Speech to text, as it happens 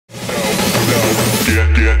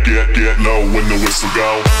get low when the whistle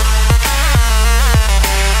go.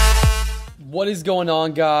 What is going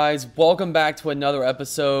on, guys? Welcome back to another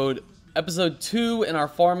episode 2 in our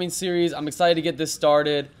farming series. I'm excited to get this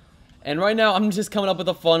started, and right now I'm just coming up with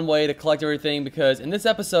a fun way to collect everything, because in this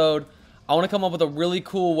episode I want to come up with a really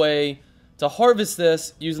cool way to harvest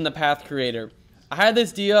this using the path creator. I had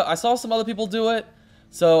this idea, I saw some other people do it,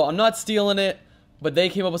 so I'm not stealing it, but they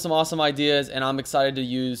came up with some awesome ideas, and I'm excited to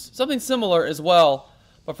use something similar as well.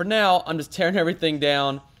 But for now, I'm just tearing everything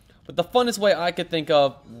down. But the funnest way I could think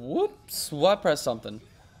of... Whoops, well, I pressed something.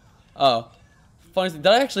 Oh. Funny, did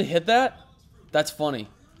I actually hit that? That's funny.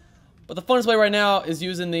 But the funnest way right now is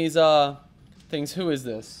using these things. Who is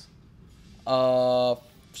this?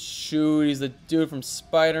 Shoot, he's the dude from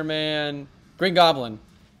Spider-Man. Green Goblin.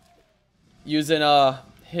 Using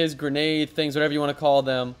his grenade things, whatever you want to call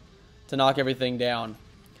them, to knock everything down.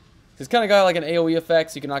 He's kind of got like an AoE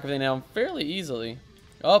effect, so you can knock everything down fairly easily.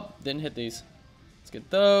 Oh, didn't hit these. Let's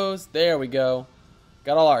get those. There we go.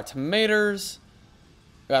 Got all our tomatoes.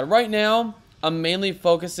 Got right now, I'm mainly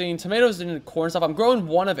focusing tomatoes and corn stuff. I'm growing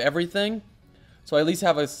one of everything, so I at least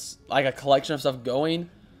have a collection of stuff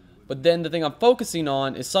going. But then the thing I'm focusing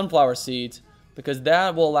on is sunflower seeds, because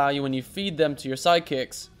that will allow you, when you feed them to your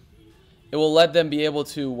sidekicks, it will let them be able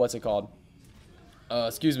to, what's it called?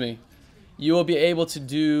 Excuse me. You will be able to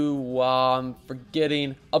do, I'm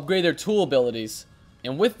forgetting, upgrade their tool abilities.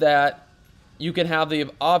 And with that, you can have the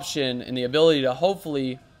option and the ability to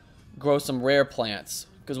hopefully grow some rare plants.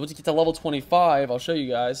 Because once you get to level 25, I'll show you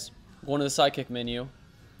guys. Going to the sidekick menu.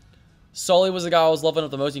 Sully was the guy I was leveling up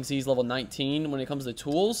the most. You can see he's level 19 when it comes to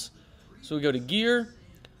tools. So we go to gear.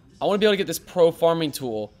 I want to be able to get this pro farming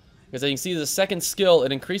tool, because as you can see, the second skill,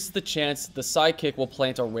 it increases the chance the sidekick will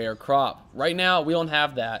plant a rare crop. Right now, we don't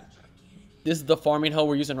have that. This is the farming hoe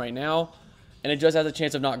we're using right now, and it just has a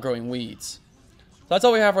chance of not growing weeds. So that's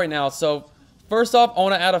all we have right now. So first off, I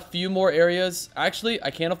want to add a few more areas. Actually, I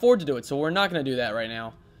can't afford to do it, so we're not going to do that right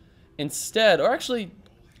now. Instead, or actually,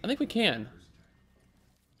 I think we can.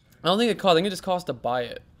 I don't think it costs. I think it just costs to buy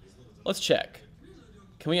it. Let's check.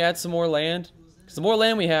 Can we add some more land? Because the more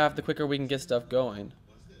land we have, the quicker we can get stuff going.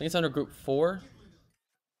 I think it's under group 4.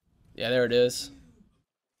 Yeah, there it is.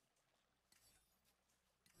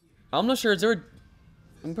 I'm not sure. Is there a...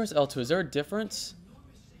 Let me press L2. Is there a difference?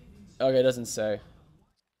 Okay, it doesn't say.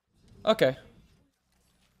 Okay.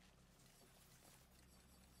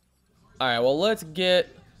 Alright, well, let's get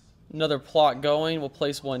another plot going. We'll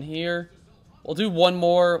place one here. We'll do one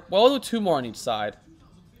more. Well, we'll do 2 more on each side,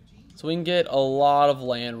 so we can get a lot of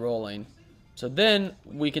land rolling. So then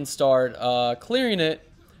we can start clearing it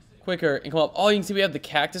quicker and come up. Oh, you can see we have the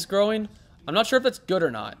cactus growing. I'm not sure if that's good or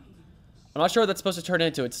not. I'm not sure what that's supposed to turn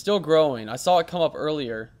into. It's still growing. I saw it come up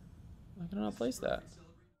earlier. Why can I not place that?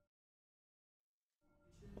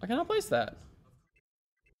 Why can't I place that?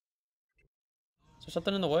 Is there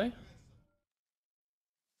something in the way?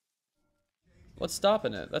 What's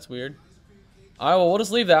stopping it? That's weird. Alright, well, we'll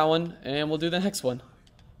just leave that one, and we'll do the next one.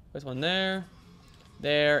 There's one there,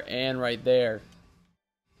 there, and right there.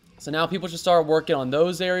 So now people should start working on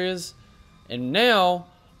those areas. And now,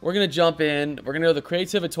 we're going to jump in, we're going to go to the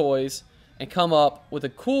Creativity Toys, and come up with a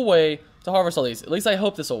cool way to harvest all these. At least I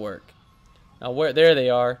hope this will work. Now, there they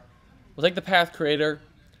are. We'll take the Path Creator.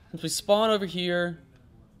 Once we spawn over here,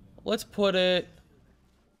 let's put it...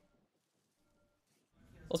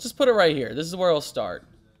 Let's just put it right here. This is where it'll start.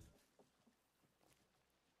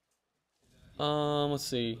 Let's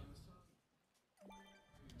see.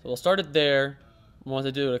 So we'll start it there. We want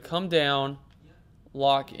to do it to come down,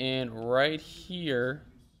 lock in right here.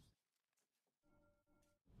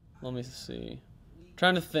 Let me see. I'm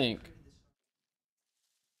trying to think.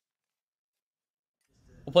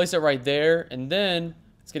 We'll place it right there, and then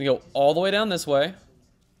it's going to go all the way down this way. And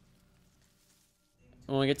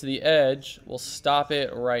when we get to the edge, we'll stop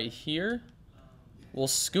it right here. We'll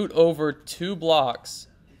scoot over 2 blocks,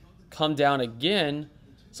 come down again,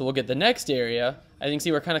 so we'll get the next area. As you can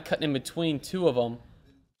see, we're kind of cutting in between 2 of them.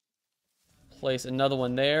 Place another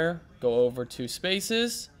one there, go over 2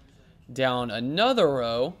 spaces, down another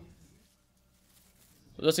row.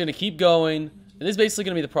 We're just going to keep going, and this is basically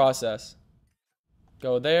going to be the process.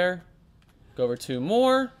 Go there, go over 2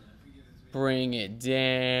 more, bring it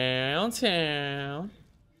downtown.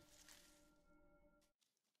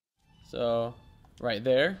 So, right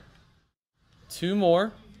there. 2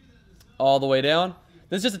 more, all the way down.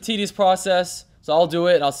 This is just a tedious process, so I'll do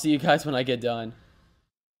it, and I'll see you guys when I get done.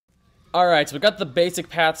 Alright, so we got the basic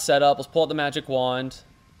path set up. Let's pull out the magic wand.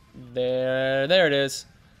 There it is.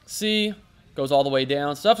 See, goes all the way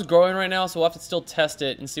down. Stuff's growing right now, so we'll have to still test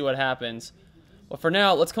it and see what happens. But for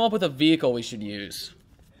now, let's come up with a vehicle we should use.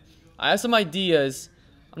 I have some ideas.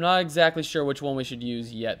 I'm not exactly sure which one we should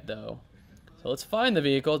use yet, though. So let's find the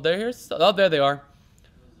vehicle. Oh, there they are.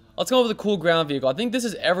 Let's go with the cool ground vehicle. I think this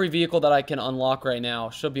is every vehicle that I can unlock right now.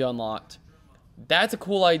 Should be unlocked. That's a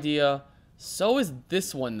cool idea. So is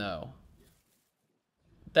this one, though.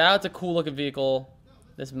 That's a cool looking vehicle.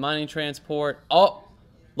 This mining transport. Oh,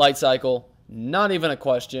 light cycle. Not even a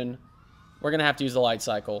question. We're going to have to use the light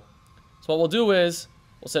cycle. So what we'll do is,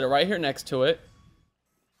 we'll set it right here next to it.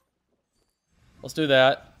 Let's do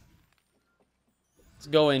that. Let's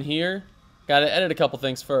go in here. Got to edit a couple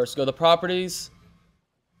things first. Go to properties.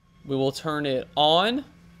 We will turn it on.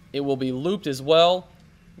 It will be looped as well.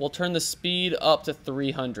 We'll turn the speed up to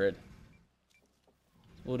 300.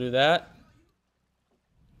 We'll do that.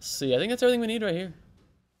 Let's see, I think that's everything we need right here.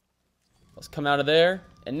 Let's come out of there.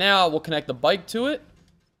 And now we'll connect the bike to it.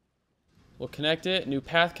 We'll connect it. New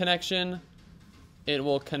path connection. It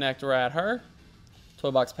will connect right at her.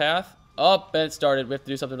 Toy box path. Oh, and it started. We have to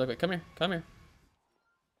do something real quick. Come here. Come here.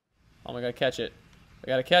 Oh, we gotta catch it. We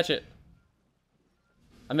gotta catch it.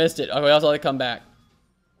 I missed it. Okay, I'll let it come back.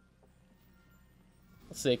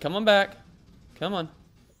 Let's see. Come on back. Come on.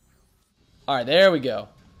 Alright, there we go.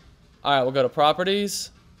 Alright, we'll go to properties.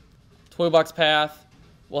 Toy box path.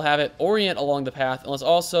 We'll have it orient along the path. And let's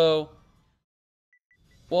also...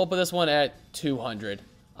 we'll put this one at 200.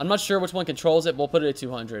 I'm not sure which one controls it, but we'll put it at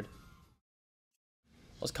 200.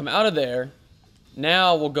 Let's come out of there.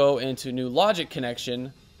 Now we'll go into new logic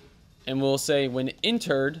connection. And we'll say when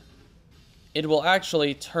entered, it will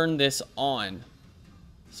actually turn this on.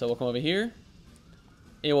 So we'll come over here.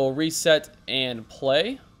 It will reset and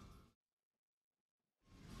play.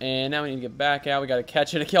 And now we need to get back out. We got to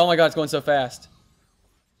catch it. Oh my god, it's going so fast.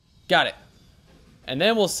 Got it. And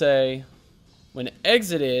then we'll say, when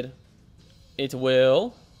exited, it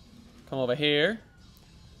will come over here,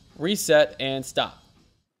 reset, and stop.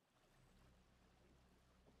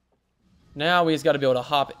 Now we just got to be able to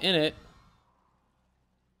hop in it.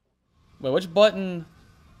 Wait, which button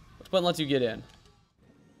lets you get in?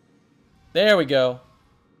 There we go.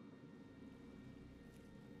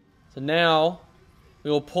 So now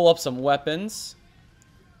we will pull up some weapons.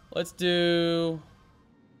 Let's do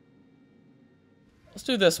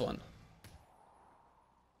this one.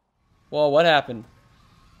 Whoa, what happened?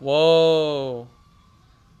 Whoa.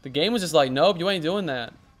 The game was just like, nope, you ain't doing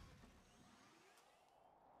that.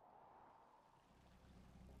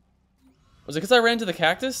 Was it because I ran into the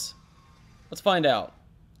cactus? Let's find out.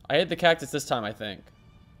 I hit the cactus this time, I think.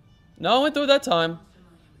 No, I went through it that time.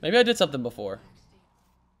 Maybe I did something before.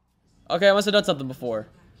 Okay, I must have done something before.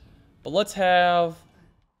 But let's have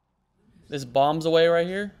this bombs away right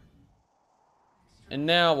here. And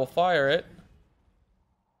now we'll fire it.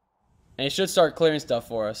 And it should start clearing stuff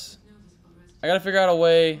for us. I gotta figure out a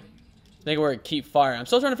way to make it where it keep firing. I'm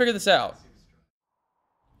still trying to figure this out.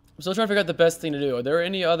 I'm still trying to figure out the best thing to do. Are there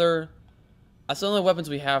any other... that's the only weapons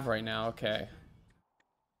we have right now. Okay.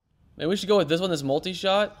 Maybe we should go with this one, this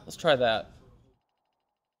multi-shot. Let's try that.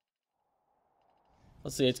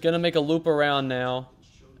 Let's see. It's going to make a loop around now.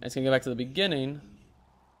 And it's going to go back to the beginning.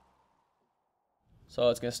 So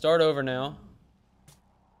it's going to start over now.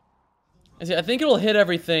 And see, I think it'll hit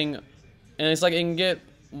everything. And it's like it can get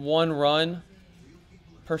one run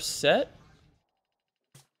per set.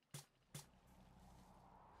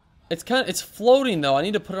 It's floating though. I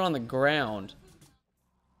need to put it on the ground.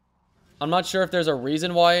 I'm not sure if there's a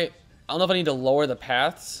reason why. I don't know if I need to lower the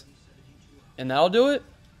paths. And that'll do it.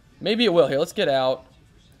 Maybe it will. Here, let's get out.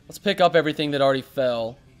 Let's pick up everything that already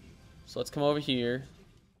fell. So let's come over here.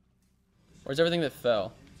 Where's everything that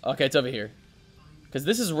fell? Okay, it's over here. Because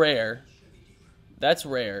this is rare. That's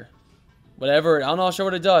rare. Whatever. I'm not sure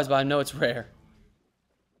what it does, but I know it's rare.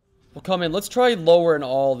 We'll come in. Let's try lowering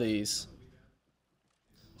all these.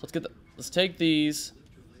 So let's take these.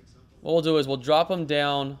 What we'll do is we'll drop them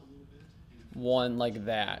down one like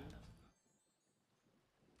that.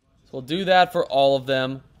 So we'll do that for all of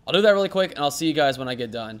them. I'll do that really quick, and I'll see you guys when I get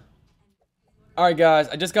done. Alright guys,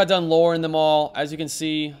 I just got done lowering them all. As you can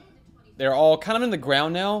see, they're all kind of in the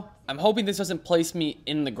ground now. I'm hoping this doesn't place me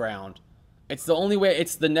in the ground. It's the only way,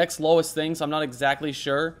 it's the next lowest thing, so I'm not exactly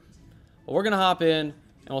sure. But we're going to hop in,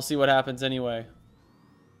 and we'll see what happens anyway.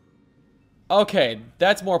 Okay,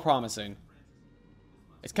 that's more promising.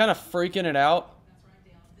 It's kind of freaking it out.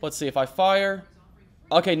 Let's see if I fire.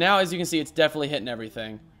 Okay, now as you can see, it's definitely hitting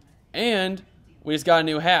everything. And we just got a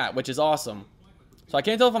new hat, which is awesome. So I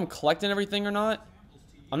can't tell if I'm collecting everything or not.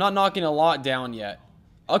 I'm not knocking a lot down yet.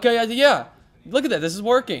 Okay, yeah. Look at that. This is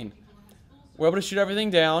working. We're able to shoot everything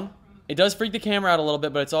down. It does freak the camera out a little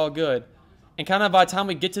bit, but it's all good. And kind of by the time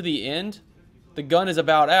we get to the end, the gun is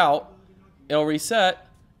about out. It'll reset.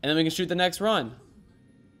 And then we can shoot the next run. And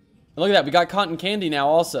look at that. We got cotton candy now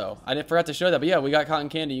also. I didn't forget to show that. But yeah, we got cotton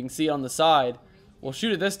candy. You can see it on the side. We'll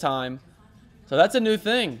shoot it this time. So that's a new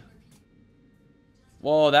thing.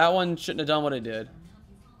 Whoa, that one shouldn't have done what it did.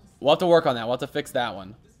 We'll have to work on that. We'll have to fix that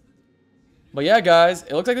one. But yeah, guys,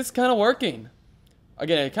 it looks like this is kind of working.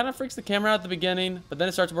 Again, it kind of freaks the camera out at the beginning, but then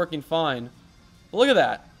it starts working fine. But look at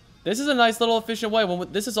that. This is a nice little efficient way.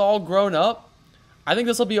 When this is all grown up, I think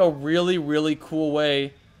this will be a really, really cool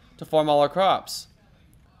way to farm all our crops.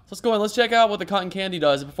 So let's go in. Let's check out what the cotton candy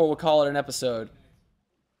does before we'll call it an episode.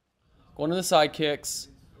 Going to the sidekicks.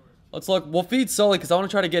 Let's look. We'll feed Sully because I want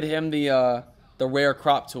to try to get him the rare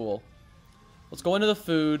crop tool. Let's go into the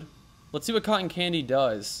food. Let's see what cotton candy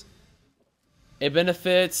does. It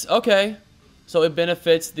benefits. Okay, so it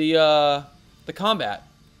benefits the combat.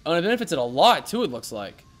 Oh, and it benefits it a lot too. It looks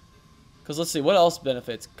like. Because let's see what else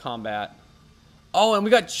benefits combat. Oh, and we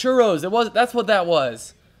got churros. That's what that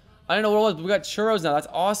was. I didn't know what it was, but we got churros now. That's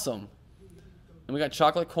awesome. And we got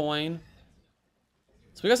chocolate coin.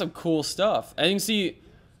 So we got some cool stuff. And you can see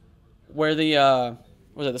where the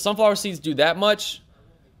the sunflower seeds do that much,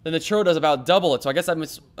 then the churro does about double it. So I guess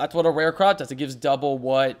that's what a rare crop does. It gives double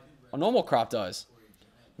what a normal crop does.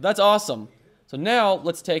 That's awesome. So now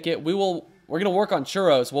let's take it. We're gonna work on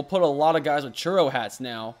churros. We'll put a lot of guys with churro hats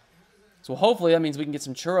now. So hopefully that means we can get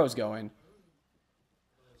some churros going.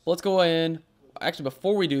 But let's go in. Actually,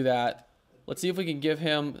 before we do that, let's see if we can give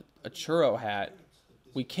him a churro hat.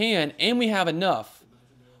 We can, and we have enough.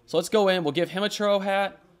 So let's go in. We'll give him a churro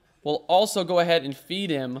hat. We'll also go ahead and feed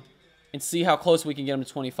him and see how close we can get him to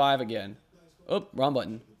 25 again. Oh, wrong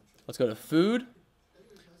button. Let's go to food.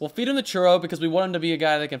 We'll feed him the churro because we want him to be a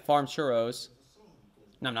guy that can farm churros.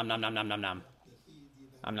 Nom nom nom nom nom nom nom.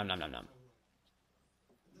 Nom nom nom nom nom.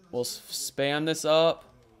 We'll spam this up.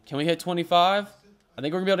 Can we hit 25? I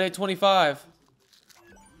think we're going to be able to hit 25.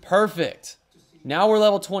 Perfect. Now we're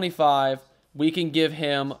level 25. We can give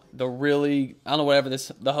him the really, I don't know, whatever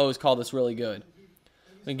the hoe is called this really good.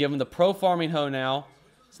 We can give him the pro farming hoe now.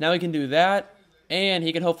 So now he can do that. And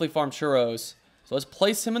he can hopefully farm churros. So let's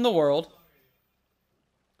place him in the world.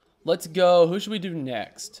 Let's go. Who should we do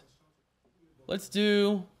next? Let's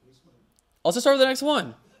just start with the next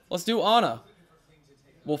one. Let's do Anna.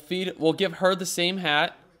 We'll give her the same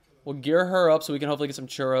hat. We'll gear her up so we can hopefully get some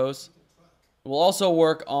churros. We'll also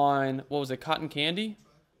work on, what was it, cotton candy?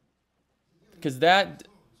 Because that,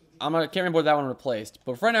 I can't remember what that one replaced.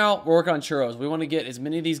 But for right now, we're working on churros. We want to get as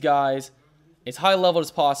many of these guys as high level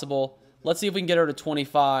as possible. Let's see if we can get her to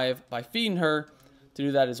 25 by feeding her to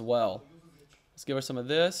do that as well. Let's give her some of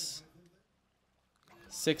this.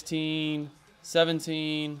 16,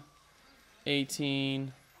 17,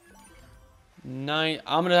 18, 9.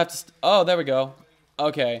 I'm going to have to, oh, there we go.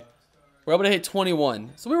 Okay. We're able to hit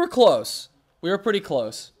 21. So we were close. We were pretty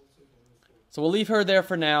close. So we'll leave her there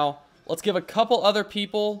for now. Let's give a couple other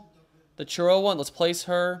people the churro one. Let's place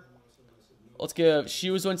her.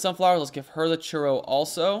 She was doing sunflower. Let's give her the churro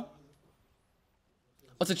also.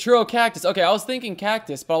 What's a churro cactus? Okay, I was thinking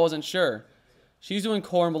cactus, but I wasn't sure. She's doing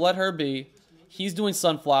corn. We'll let her be. He's doing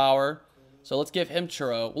sunflower. So let's give him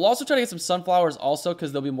churro. We'll also try to get some sunflowers also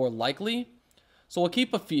because they'll be more likely. So we'll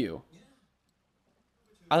keep a few.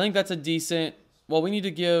 I think that's a decent... Well, we need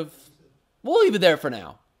to give... We'll leave it there for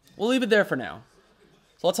now. We'll leave it there for now.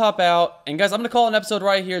 So let's hop out. And guys, I'm going to call an episode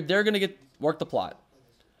right here. They're going to work the plot.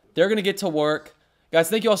 They're going to get to work. Guys,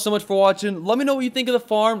 thank you all so much for watching. Let me know what you think of the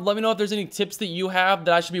farm. Let me know if there's any tips that you have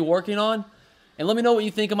that I should be working on. And let me know what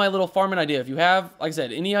you think of my little farming idea. If you have, like I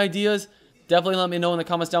said, any ideas, definitely let me know in the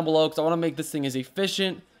comments down below because I want to make this thing as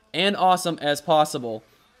efficient and awesome as possible.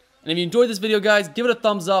 And if you enjoyed this video, guys, give it a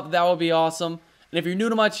thumbs up. That would be awesome. And if you're new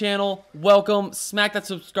to my channel, welcome. Smack that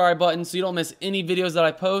subscribe button so you don't miss any videos that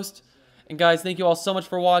I post. And guys, thank you all so much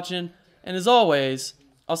for watching. And as always,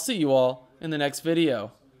 I'll see you all in the next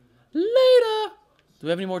video. Later! Do we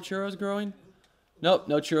have any more churros growing? Nope,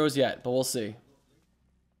 no churros yet, but we'll see.